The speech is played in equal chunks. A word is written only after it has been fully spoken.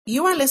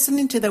You are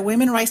listening to the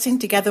Women Rising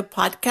Together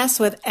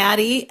podcast with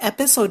Addie,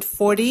 episode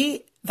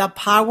 40, The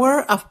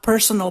Power of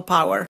Personal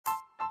Power.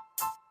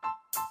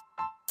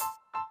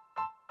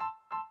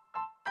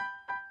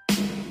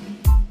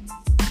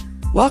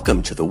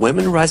 Welcome to the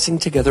Women Rising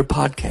Together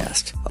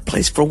podcast, a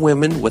place for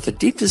women with a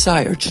deep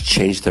desire to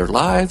change their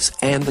lives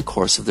and the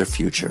course of their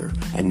future.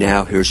 And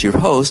now here's your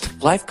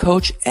host, life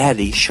coach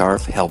Addie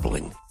Scharf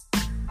Helbling.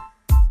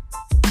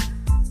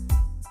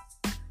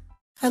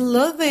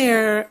 Hello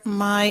there,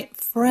 my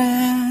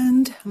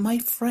friends.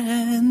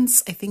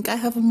 I think I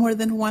have more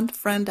than one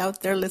friend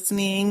out there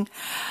listening.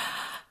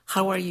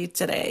 How are you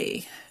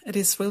today? It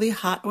is really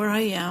hot where I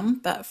am,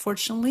 but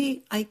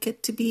fortunately I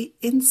get to be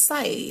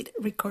inside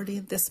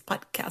recording this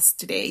podcast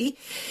today.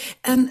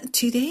 And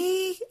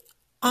today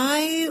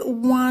I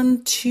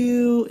want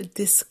to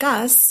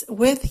discuss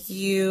with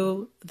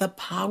you the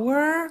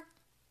power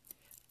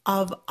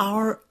of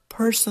our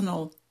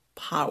personal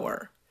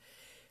power,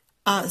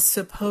 as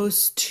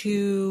opposed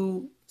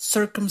to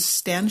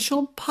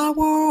circumstantial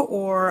power,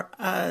 or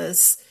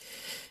as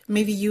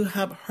maybe you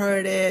have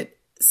heard it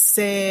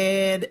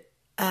said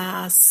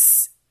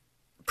as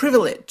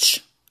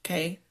privilege.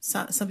 Okay,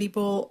 some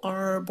people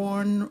are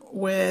born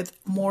with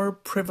more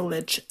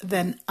privilege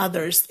than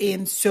others,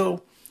 and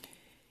so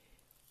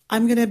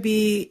I'm going to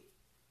be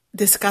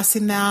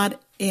discussing that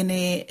in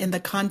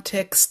the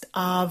context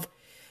of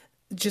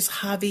just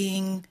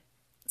having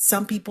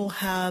some people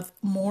have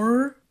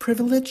more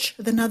privilege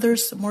than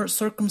others, more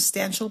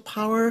circumstantial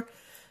power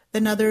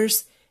than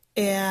others,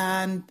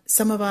 and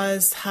some of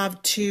us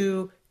have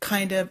to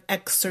kind of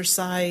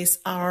exercise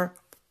our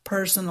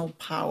personal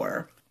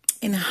power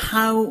in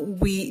how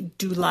we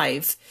do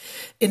life.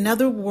 In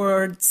other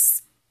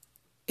words,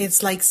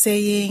 it's like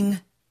saying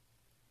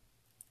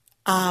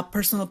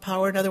personal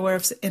power.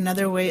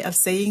 Another way of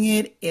saying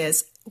it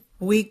is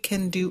we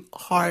can do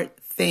hard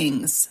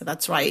things.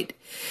 That's right.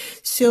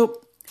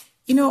 So,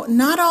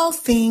 not all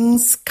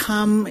things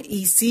come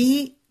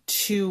easy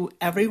to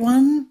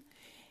everyone.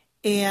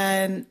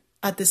 And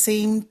at the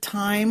same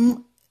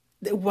time,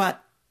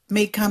 what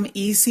may come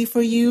easy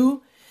for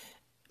you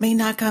may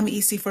not come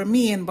easy for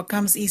me. And what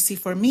comes easy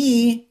for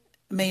me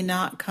may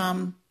not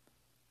come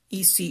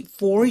easy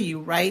for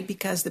you, right?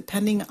 Because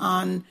depending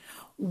on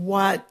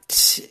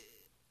what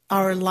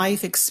our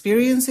life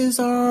experiences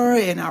are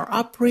and our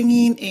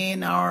upbringing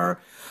and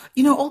our,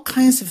 all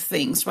kinds of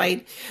things,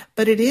 right?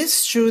 But it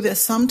is true that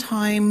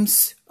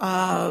sometimes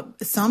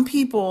some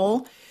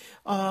people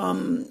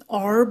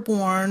are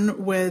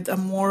born with a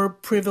more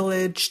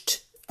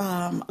privileged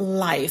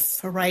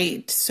life,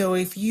 right? So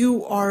if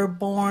you are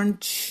born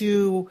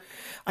to,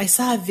 I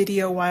saw a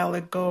video a while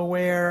ago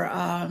where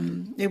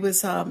it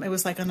was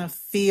like on a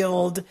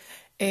field,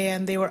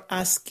 and they were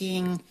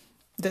asking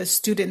the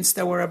students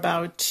that were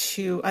about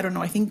to, I don't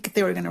know, I think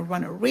they were going to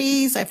run a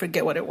race. I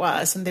forget what it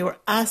was. And they were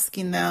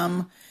asking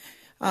them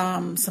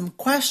some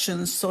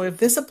questions. So if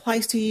this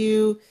applies to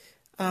you,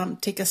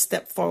 take a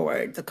step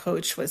forward, the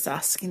coach was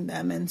asking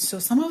them. And so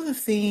some of the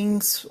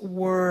things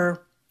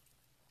were,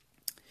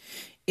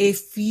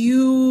 if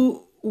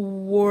you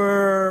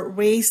were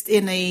raised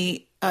in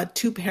a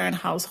two-parent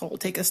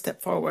household, take a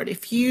step forward.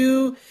 If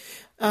you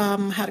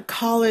had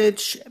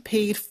college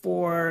paid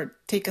for,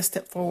 take a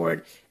step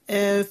forward.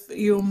 If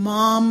your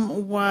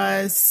mom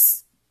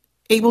was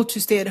able to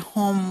stay at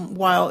home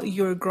while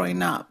you're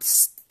growing up,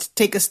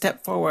 take a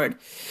step forward.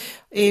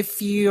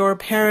 If your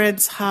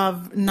parents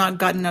have not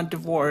gotten a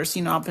divorce,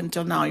 up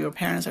until now, your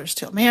parents are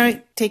still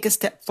married, take a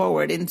step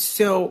forward. And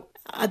so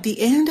at the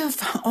end of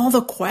all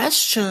the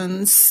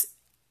questions,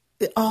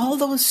 all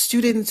those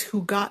students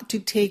who got to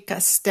take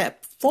a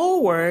step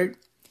forward,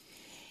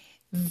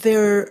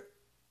 their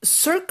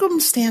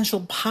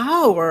circumstantial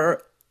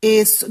power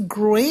is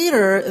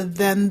greater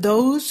than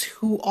those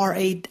who are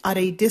at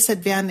a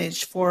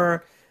disadvantage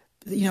for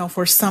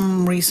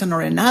some reason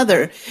or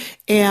another.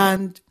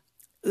 And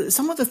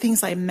some of the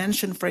things I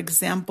mentioned, for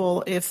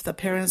example, if the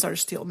parents are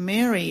still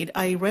married,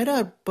 I read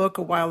a book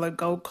a while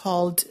ago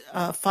called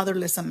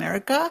Fatherless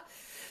America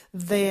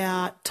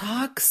that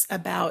talks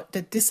about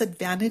the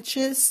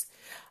disadvantages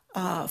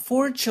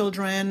for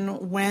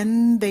children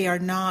when they are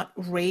not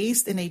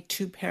raised in a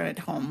two-parent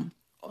home,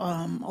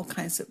 all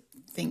kinds of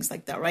things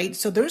like that, right?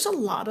 So there's a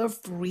lot of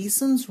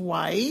reasons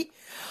why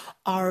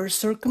our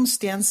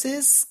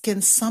circumstances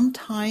can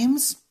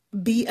sometimes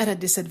be at a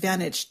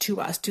disadvantage to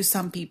us, to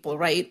some people,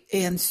 right?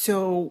 And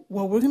so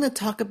what we're going to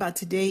talk about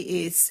today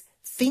is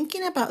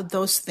thinking about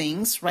those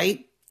things,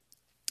 right?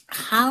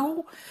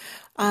 How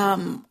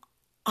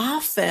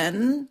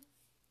often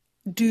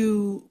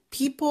do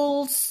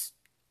people's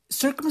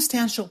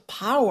circumstantial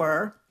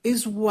power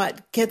is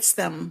what gets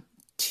them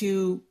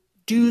to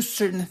do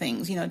certain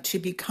things, to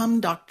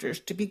become doctors,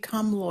 to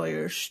become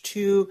lawyers,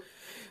 to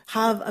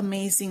have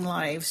amazing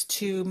lives,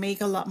 to make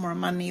a lot more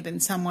money than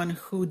someone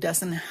who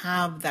doesn't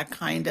have that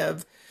kind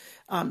of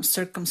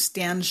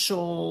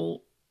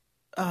circumstantial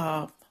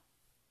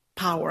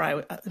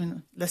power.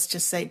 Let's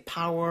just say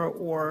power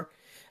or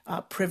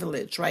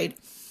privilege, right?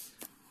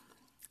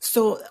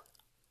 So,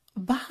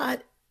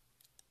 but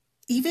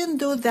even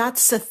though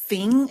that's a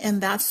thing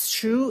and that's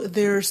true,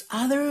 there's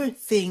other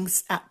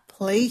things at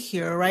play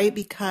here, right?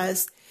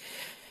 Because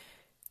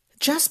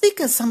just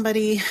because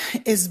somebody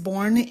is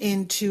born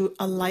into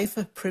a life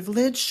of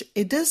privilege,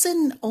 it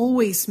doesn't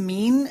always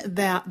mean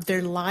that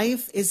their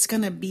life is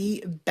going to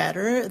be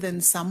better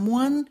than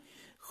someone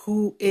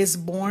who is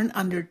born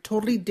under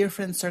totally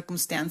different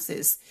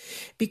circumstances.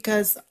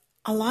 Because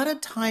a lot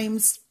of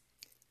times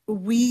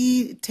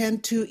we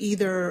tend to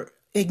either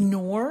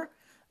ignore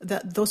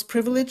those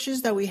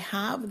privileges that we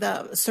have,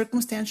 the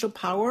circumstantial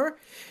power.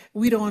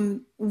 We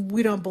don't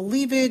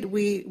believe it.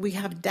 We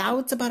have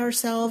doubts about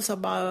ourselves,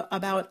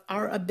 about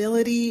our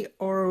ability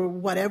or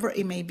whatever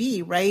it may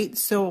be, right?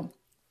 So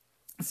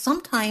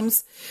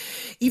sometimes,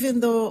 even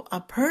though a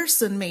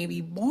person may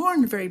be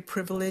born very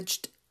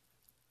privileged,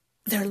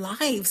 their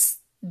lives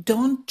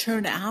don't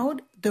turn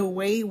out the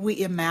way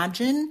we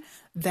imagine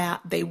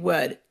that they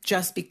would,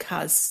 just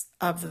because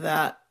of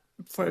that,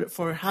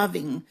 for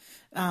having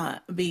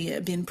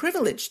been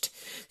privileged.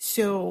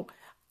 So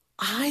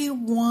I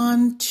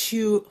want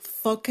to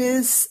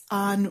focus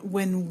on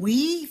when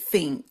we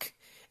think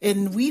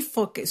and we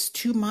focus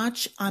too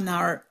much on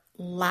our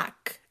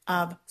lack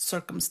of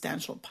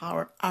circumstantial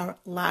power, our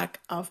lack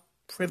of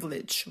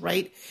privilege,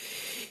 right?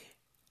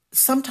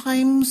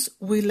 Sometimes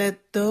we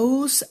let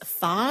those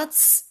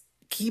thoughts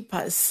keep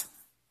us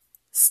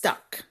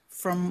stuck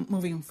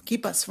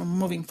keep us from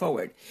moving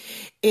forward.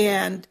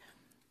 And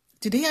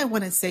today I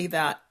want to say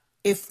that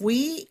if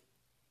we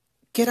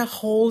get a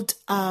hold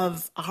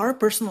of our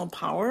personal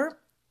power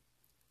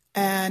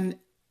and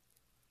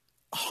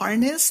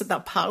harness the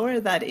power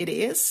that it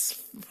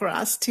is for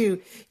us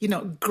to,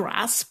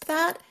 grasp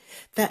that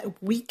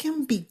we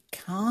can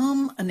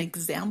become an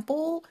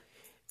example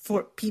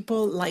for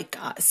people like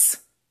us,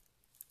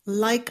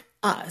 like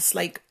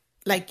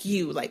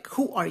you, like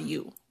who are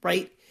you,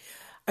 right?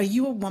 Are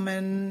you a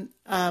woman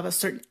of a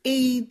certain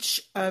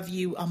age? Are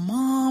you a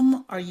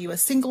mom? Are you a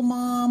single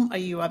mom? Are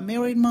you a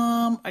married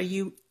mom? Are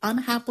you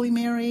unhappily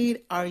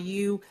married? Are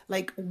you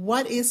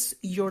what is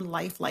your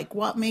life like?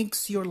 What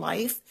makes your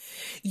life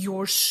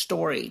your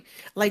story?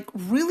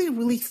 Really,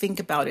 really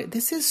think about it.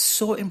 This is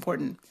so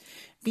important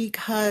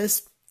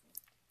because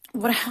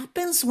what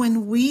happens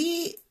when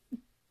we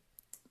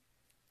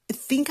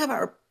think of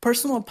our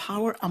personal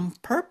power on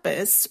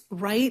purpose,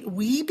 right?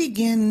 We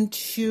begin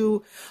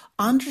to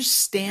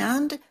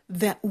understand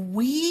that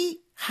we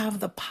have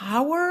the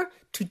power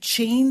to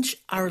change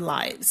our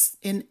lives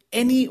in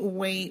any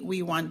way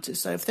we want to.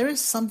 So if there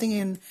is something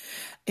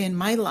in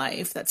my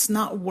life that's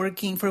not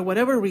working for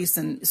whatever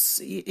reason,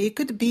 it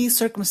could be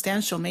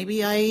circumstantial.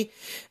 Maybe I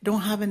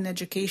don't have an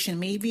education.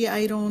 Maybe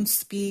I don't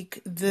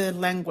speak the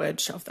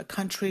language of the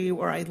country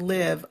where I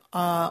live.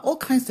 All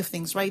kinds of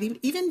things, right?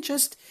 Even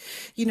just,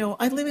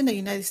 I live in the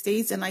United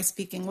States and I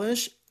speak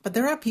English, but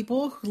there are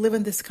people who live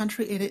in this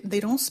country and they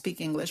don't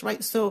speak English,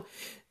 right? So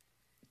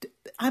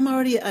I'm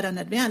already at an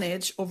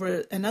advantage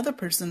over another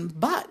person.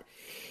 But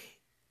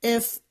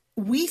if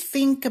we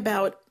think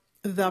about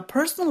the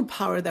personal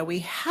power that we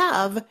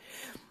have,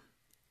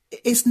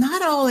 it's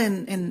not all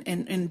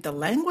in the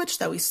language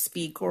that we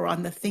speak or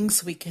on the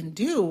things we can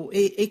do.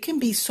 It can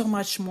be so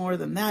much more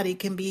than that. It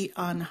can be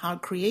on how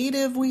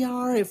creative we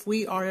are, if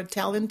we are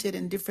talented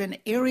in different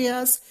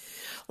areas.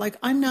 Like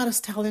I'm not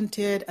as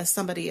talented as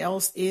somebody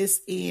else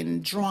is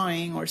in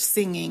drawing or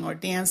singing or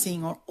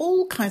dancing or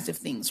all kinds of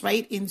things,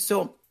 right? And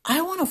so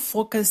I want to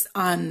focus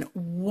on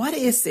what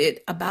is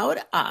it about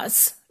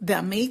us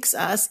that makes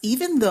us,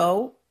 even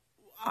though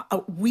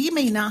we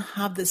may not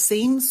have the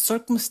same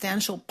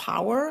circumstantial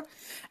power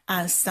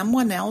as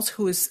someone else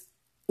who is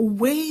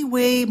way,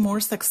 way more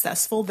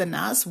successful than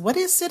us. What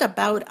is it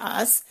about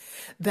us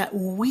that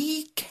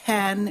we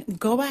can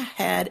go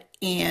ahead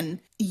and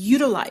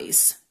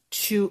utilize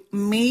to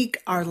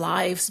make our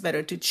lives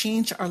better, to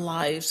change our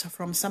lives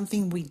from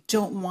something we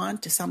don't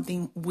want to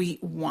something we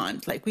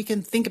want? Like we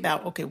can think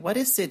about, okay, what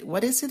is it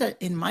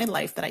in my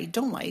life that I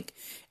don't like,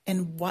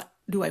 and what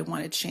do I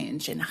want to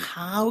change, and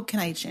how can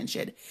I change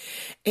it?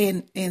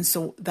 And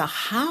so the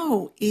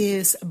how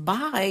is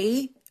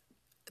by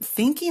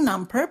thinking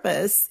on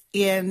purpose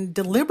and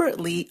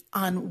deliberately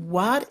on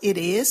what it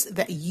is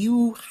that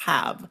you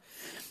have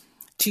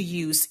to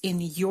use in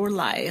your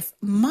life,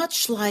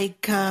 much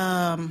like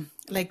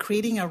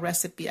creating a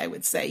recipe, I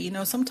would say.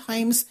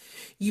 Sometimes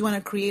you want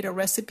to create a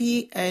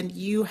recipe and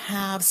you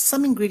have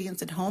some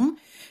ingredients at home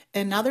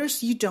and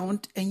others you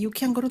don't, and you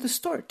can't go to the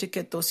store to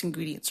get those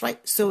ingredients, right?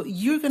 So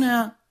you're going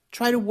to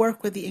try to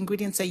work with the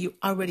ingredients that you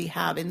already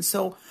have. And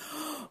so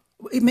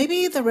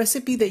maybe the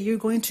recipe that you're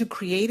going to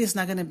create is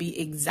not going to be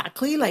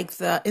exactly like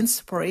the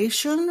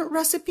inspiration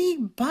recipe,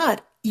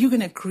 but you're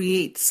going to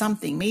create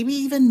something, maybe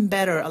even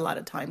better a lot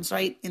of times,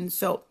 right? And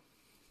so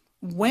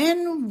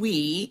when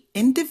we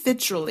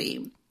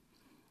individually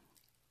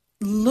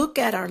look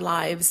at our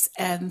lives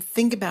and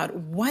think about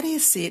what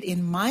is it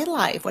in my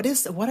life, what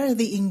are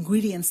the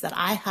ingredients that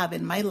I have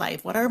in my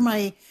life, what are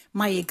my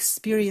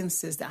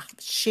experiences that have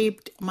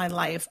shaped my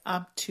life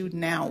up to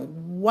now,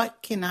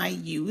 what can I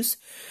use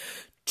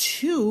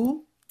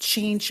to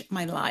change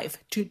my life,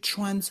 to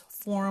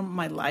transform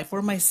my life,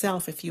 or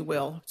myself, if you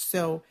will.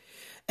 So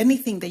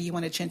anything that you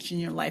want to change in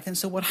your life. And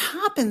so what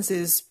happens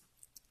is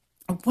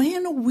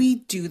when we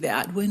do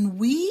that, when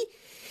we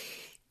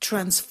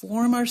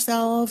transform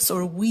ourselves,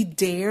 or we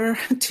dare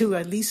to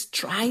at least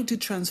try to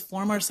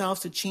transform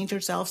ourselves, to change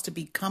ourselves, to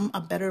become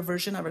a better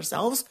version of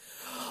ourselves,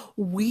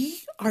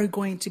 we are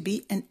going to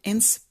be an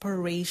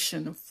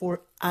inspiration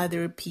for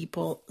other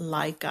people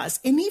like us.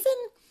 And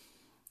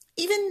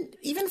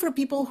even for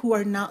people who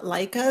are not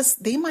like us,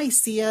 they might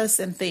see us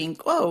and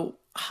think, oh,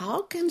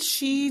 how can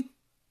she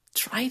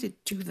try to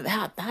do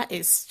that? That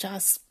is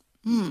just,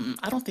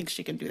 I don't think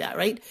she can do that,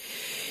 right?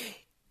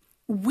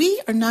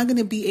 We are not going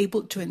to be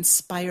able to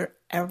inspire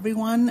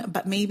everyone,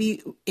 but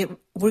maybe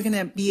we're going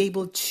to be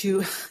able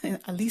to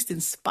at least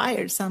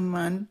inspire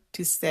someone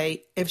to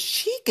say, if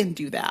she can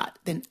do that,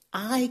 then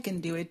I can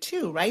do it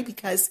too, right?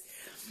 Because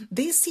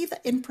we see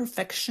the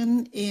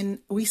imperfection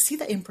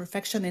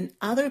in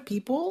other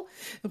people.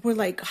 We're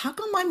like, how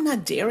come I'm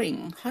not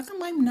daring? How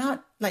come I'm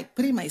not like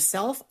putting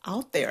myself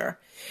out there?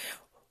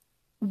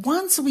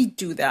 Once we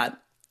do that,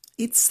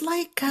 it's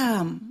like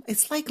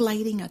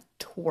lighting a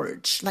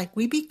torch. Like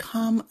we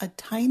become a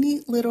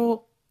tiny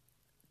little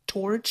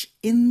torch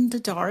in the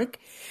dark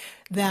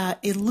that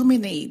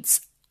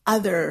illuminates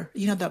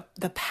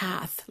the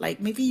path. Like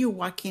maybe you're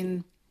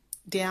walking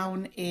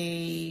down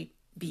a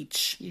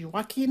beach. You're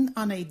walking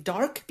on a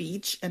dark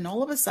beach, and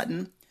all of a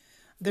sudden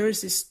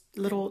there's this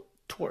little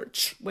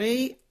torch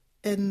way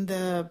in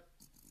the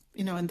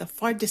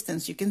far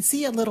distance. You can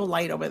see a little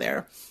light over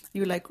there.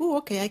 You're like, oh,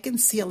 okay, I can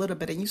see a little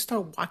bit. And you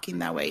start walking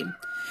that way.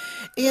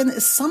 And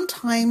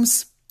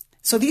sometimes,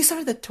 so these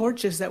are the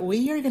torches that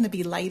we are going to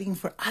be lighting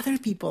for other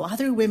people,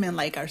 other women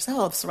like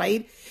ourselves,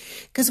 right?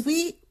 Because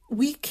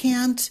we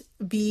can't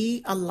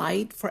be a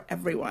light for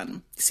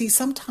everyone. See,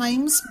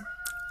 sometimes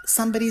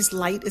somebody's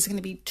light is going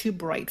to be too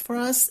bright for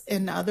us,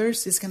 and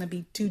others is going to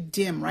be too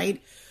dim,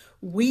 right?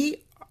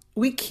 We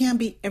can't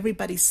be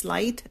everybody's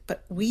light,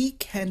 but we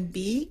can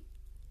be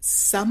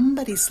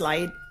somebody's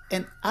light,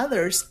 and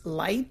others'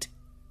 light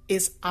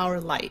is our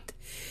light.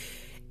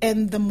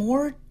 And the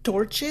more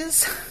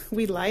torches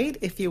we light,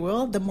 if you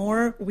will, the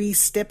more we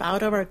step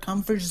out of our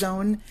comfort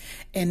zone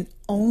and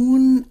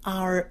own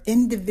our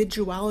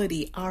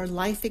individuality, our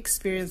life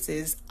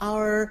experiences,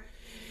 our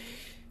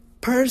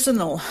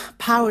personal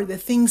power, the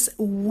things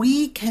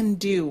we can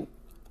do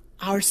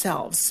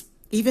ourselves,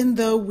 even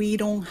though we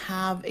don't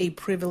have a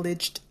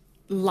privileged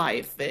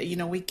life.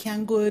 We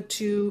can't go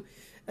to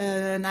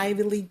an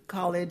Ivy League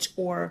college,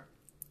 or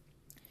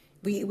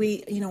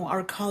we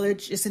our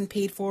college isn't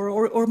paid for,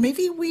 or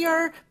maybe we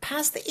are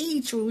past the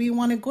age where we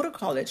want to go to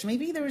college.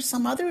 Maybe there are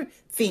some other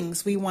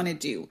things we want to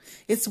do.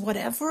 It's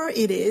whatever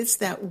it is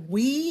that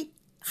we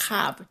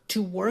have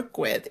to work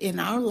with in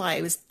our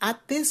lives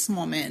at this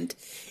moment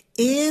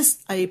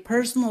is a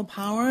personal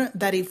power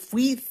that, if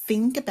we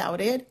think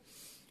about it,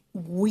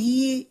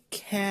 we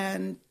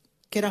can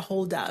get a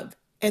hold of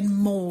and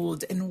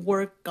mold and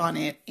work on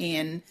it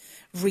and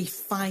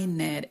refine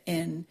it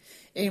and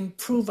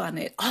improve on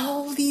it.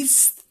 All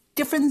these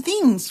different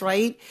things,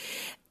 right?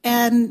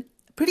 And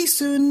pretty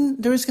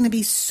soon there's going to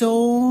be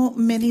so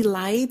many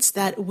lights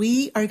that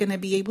we are going to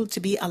be able to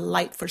be a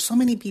light for so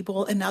many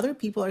people, and other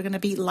people are going to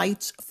be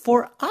lights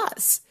for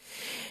us.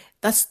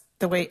 That's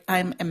the way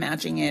I'm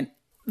imagining it.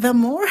 The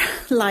more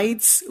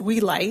lights we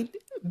light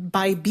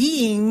by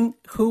being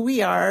who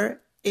we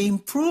are,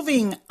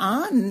 improving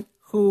on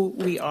who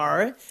we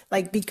are,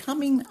 like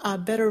becoming a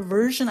better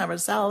version of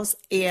ourselves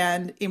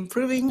and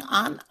improving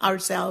on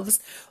ourselves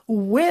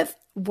with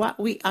what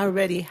we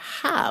already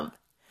have,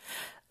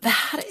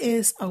 that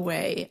is a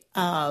way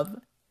of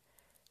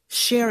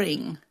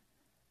sharing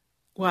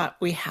what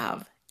we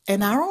have.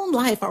 And our own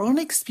life, our own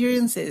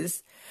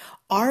experiences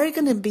are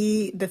going to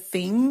be the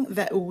thing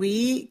that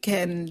we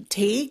can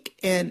take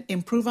and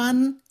improve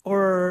on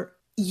or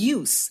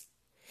use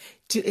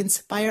to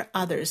inspire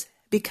others.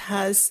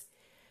 Because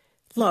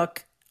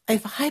look,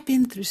 if I've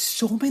been through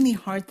so many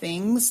hard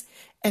things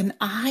and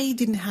I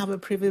didn't have a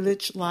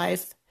privileged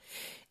life,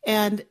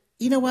 and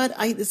you know what,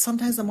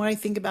 sometimes the more I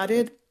think about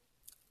it,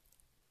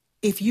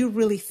 if you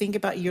really think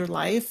about your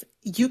life,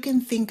 you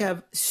can think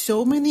of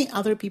so many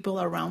other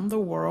people around the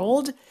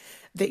world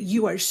that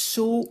you are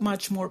so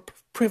much more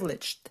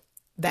privileged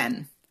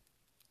than,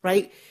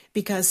 right?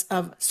 Because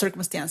of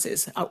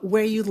circumstances,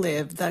 where you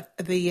live,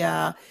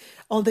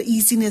 all the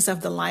easiness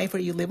of the life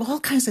where you live, all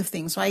kinds of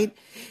things, right?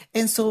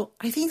 And so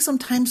I think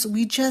sometimes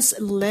we just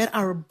let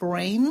our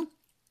brain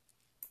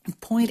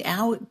point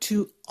out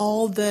to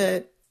all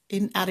the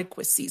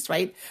inadequacies,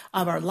 right,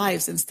 of our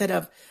lives, instead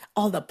of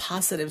all the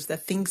positives, the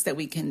things that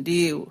we can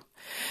do.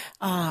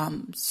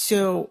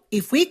 So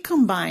if we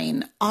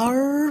combine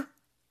our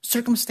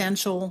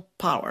circumstantial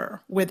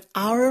power with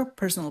our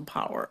personal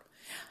power,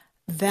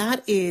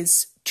 that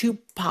is two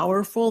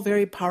powerful,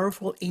 very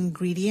powerful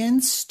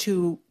ingredients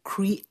to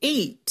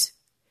create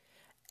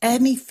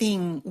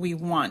anything we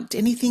want,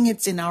 anything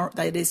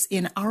that is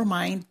in our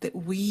mind that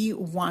we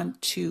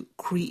want to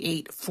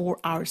create for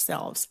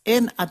ourselves.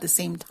 And at the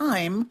same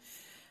time,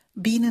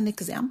 being an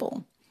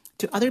example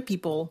to other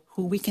people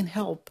who we can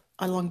help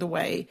along the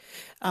way.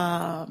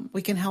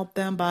 We can help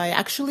them by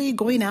actually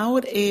going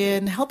out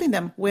and helping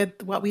them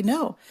with what we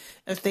know.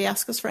 If they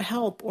ask us for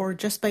help, or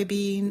just by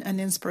being an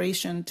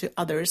inspiration to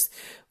others.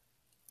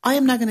 I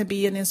am not going to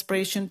be an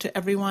inspiration to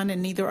everyone,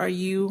 and neither are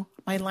you.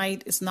 My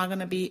light is not going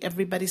to be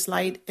everybody's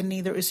light, and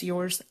neither is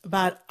yours.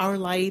 But our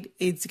light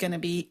is going to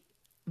be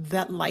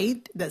that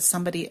light that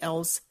somebody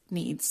else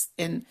needs.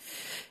 And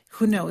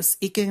who knows,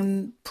 it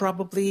can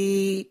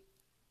probably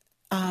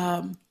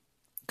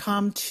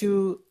come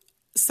to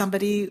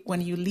somebody when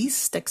you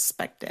least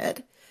expect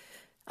it,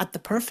 at the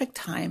perfect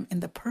time, in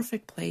the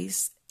perfect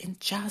place, in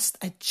just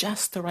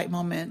the right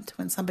moment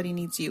when somebody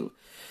needs you.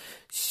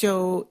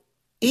 So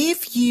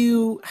if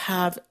you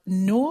have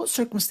no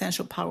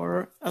circumstantial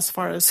power as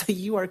far as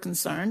you are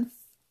concerned,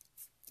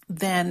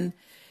 then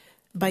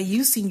by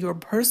using your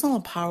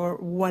personal power,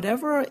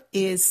 whatever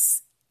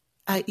is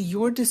at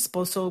your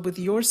disposal, with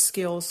your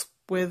skills,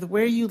 with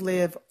where you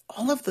live,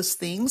 all of those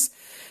things,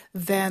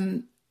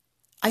 then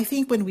I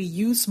think when we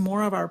use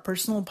more of our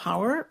personal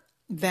power,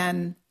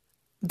 then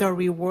the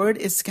reward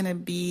is going to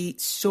be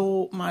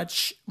so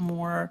much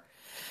more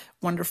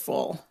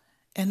wonderful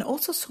and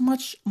also so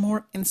much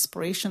more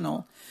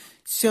inspirational.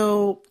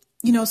 So,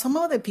 some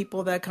of the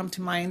people that come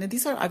to mind, and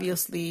these are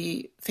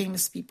obviously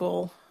famous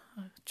people,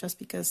 just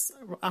because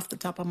off the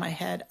top of my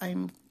head,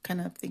 I'm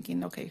kind of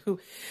thinking, okay, who?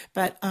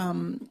 But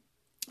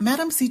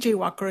Madam C.J.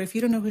 Walker, if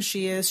you don't know who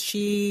she is,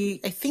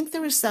 I think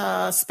there is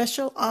a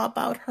special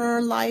about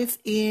her life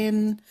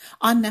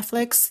on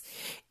Netflix,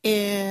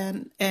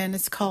 and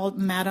it's called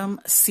Madam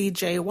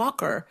C.J.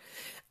 Walker.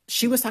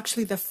 She was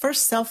actually the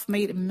first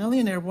self-made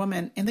millionaire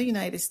woman in the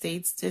United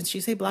States, and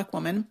she's a Black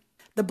woman.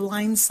 The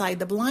Blind Side.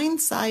 The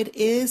Blind Side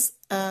is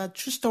a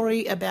true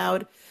story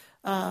about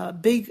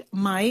Big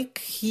Mike.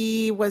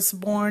 He was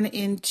born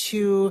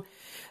into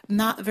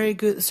not very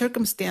good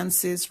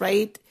circumstances,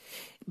 right?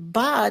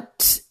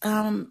 But,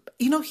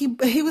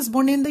 he was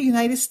born in the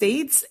United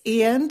States,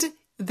 and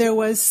there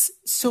was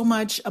so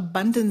much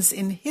abundance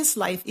in his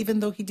life.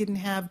 Even though he didn't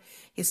have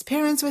his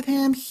parents with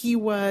him, he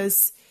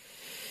was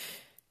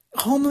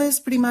homeless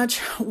pretty much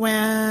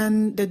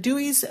when the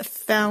Deweys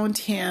found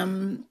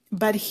him.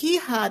 But he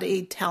had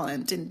a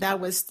talent, and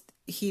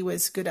he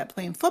was good at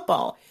playing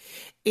football.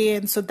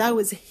 And so that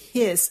was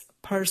his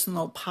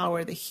personal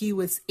power that he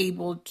was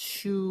able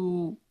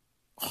to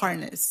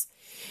harness.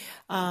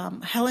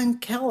 Helen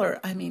Keller,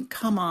 I mean,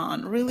 come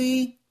on,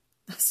 really?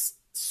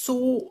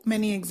 So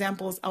many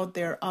examples out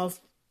there of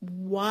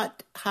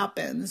what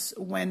happens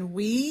when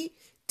we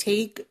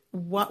take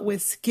what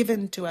was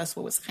given to us,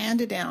 what was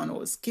handed down, what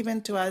was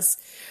given to us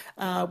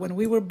when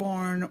we were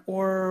born,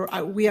 or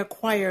we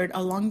acquired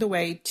along the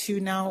way, to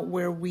now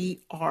where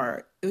we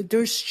are.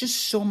 There's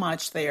just so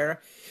much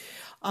there.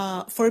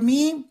 For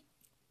me,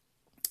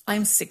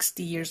 I'm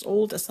 60 years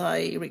old as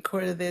I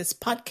recorded this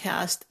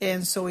podcast.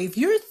 And so if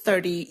you're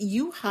 30,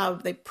 you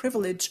have the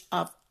privilege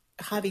of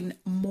having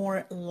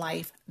more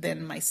life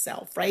than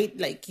myself, right?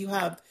 Like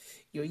you're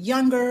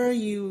younger,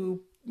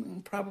 you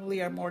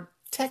probably are more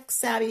tech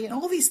savvy and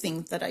all these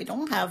things that I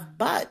don't have.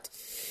 But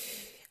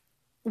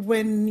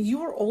when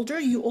you're older,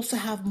 you also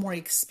have more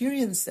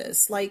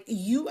experiences. Like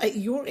you, at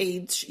your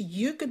age,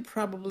 you could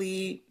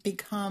probably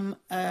become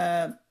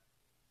an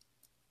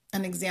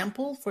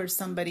example for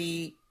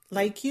somebody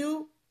like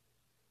you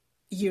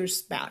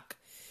years back.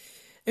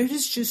 There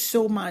is just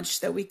so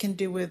much that we can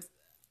do with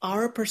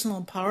our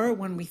personal power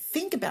when we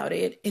think about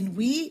it, and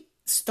we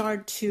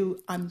start to,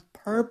 on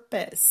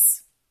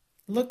purpose,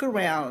 look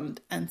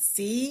around and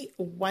see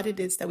what it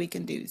is that we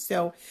can do.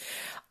 So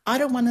I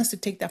don't want us to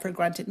take that for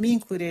granted, me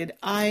included.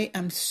 I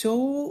am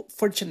so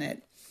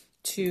fortunate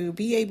to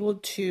be able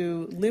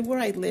to live where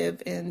I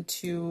live and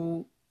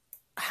to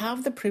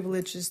have the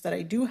privileges that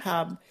I do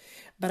have.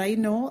 But I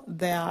know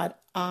that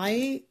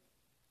I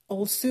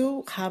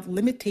also have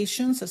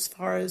limitations as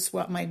far as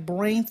what my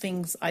brain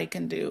thinks I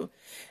can do.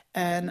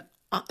 And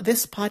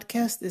this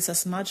podcast is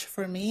as much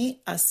for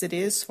me as it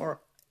is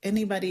for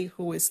anybody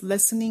who is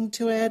listening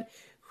to it,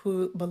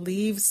 who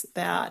believes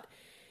that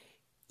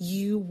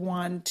you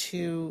want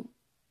to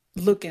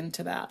look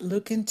into that.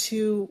 Look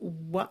into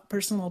what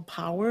personal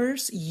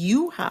powers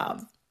you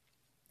have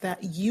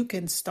that you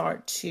can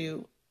start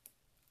to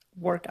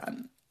work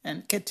on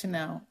and get to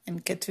know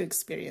and get to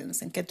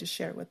experience and get to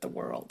share with the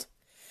world.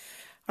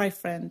 All right,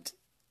 friend,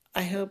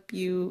 I hope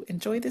you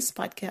enjoy this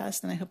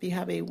podcast, and I hope you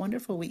have a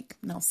wonderful week,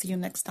 and I'll see you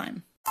next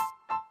time.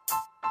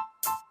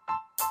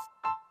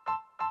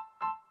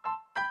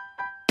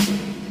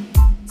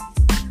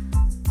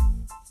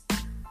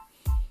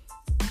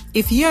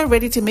 If you are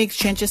ready to make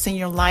changes in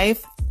your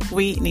life,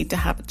 we need to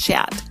have a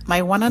chat.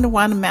 My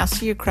one-on-one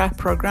Master Your Craft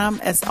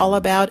program is all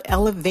about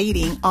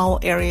elevating all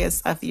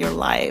areas of your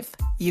life.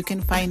 You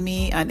can find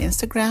me on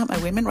Instagram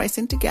at Women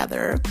Rising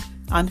Together,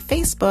 on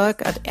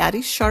Facebook at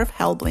Addie Sharf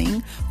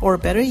Helbling, or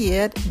better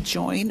yet,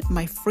 join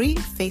my free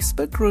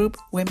Facebook group,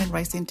 Women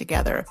Rising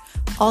Together.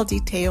 All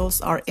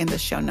details are in the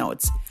show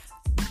notes.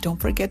 Don't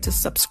forget to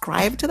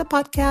subscribe to the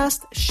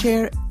podcast,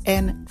 share,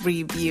 and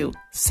review.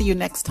 See you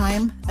next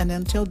time. And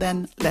until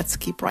then, let's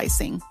keep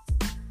rising.